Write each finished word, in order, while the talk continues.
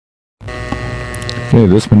Okay,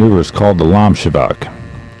 this maneuver is called the Lomcevac.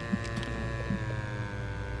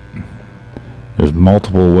 There's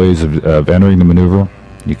multiple ways of entering the maneuver.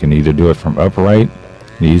 You can either do it from upright.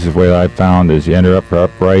 The easiest way that I found is you enter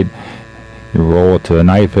upright, you roll it to a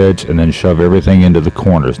knife edge, and then shove everything into the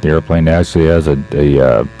corners. The airplane actually has a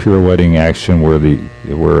pirouetting action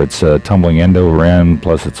where it's tumbling end over end.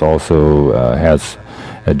 Plus, it's also has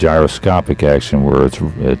a gyroscopic action where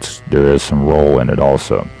there is some roll in it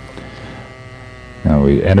also. Now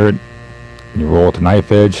we enter it. You roll it to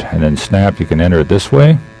knife edge, and then snap. You can enter it this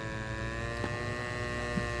way,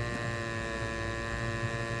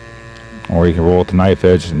 or you can roll it to knife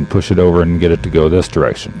edge and push it over and get it to go this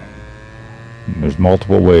direction. And there's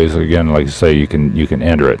multiple ways. Again, like I say, you can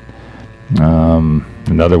enter it.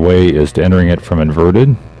 Another way is to entering it from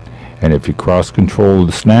inverted, and if you cross control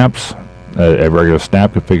the snaps, a regular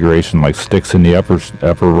snap configuration like sticks in the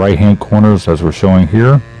upper right hand corners as we're showing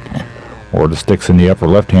here, or the sticks in the upper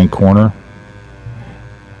left hand corner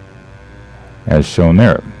as shown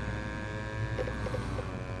there.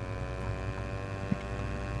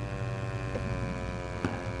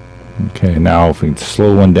 Okay, now if we can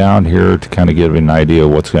slow one down here to kind of give you an idea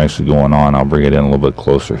of what's actually going on, I'll bring it in a little bit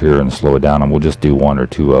closer here and slow it down, and we'll just do one or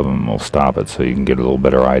two of them and we'll stop it so you can get a little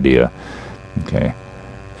better idea. Okay,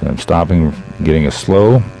 so I'm stopping, getting it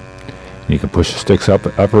slow. You can push the sticks up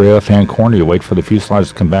upper left hand corner, you wait for the fuselage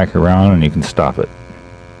to come back around, and you can stop it.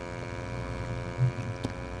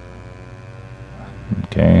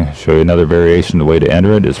 Okay, show you another variation. The way to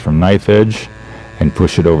enter it is from knife edge and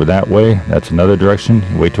push it over that way. That's another direction.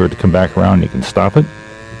 You wait for it to come back around, you can stop it.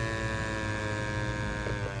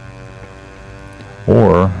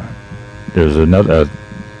 Or there's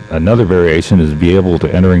another variation is be able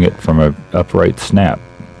to entering it from a upright snap.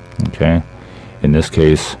 Okay, in this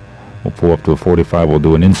case we'll pull up to a 45, we'll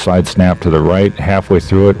do an inside snap to the right. Halfway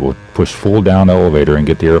through it, we'll push full down elevator and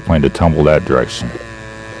get the airplane to tumble that direction.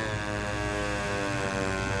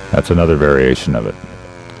 That's another variation of it.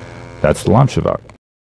 That's the Lomcevac.